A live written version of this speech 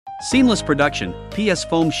Seamless production, PS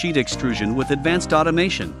foam sheet extrusion with advanced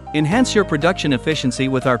automation. Enhance your production efficiency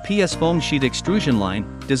with our PS foam sheet extrusion line,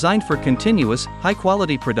 designed for continuous,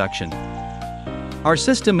 high-quality production. Our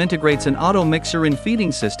system integrates an auto mixer and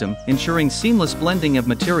feeding system, ensuring seamless blending of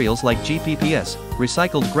materials like GPPS,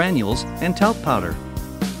 recycled granules, and talc powder.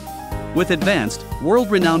 With advanced,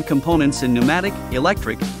 world-renowned components in pneumatic,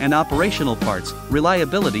 electric, and operational parts,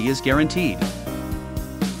 reliability is guaranteed.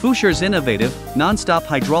 Fushi's innovative, non-stop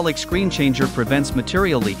hydraulic screen changer prevents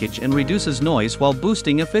material leakage and reduces noise while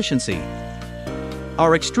boosting efficiency.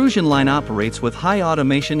 Our extrusion line operates with high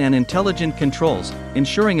automation and intelligent controls,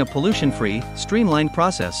 ensuring a pollution-free, streamlined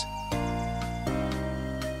process.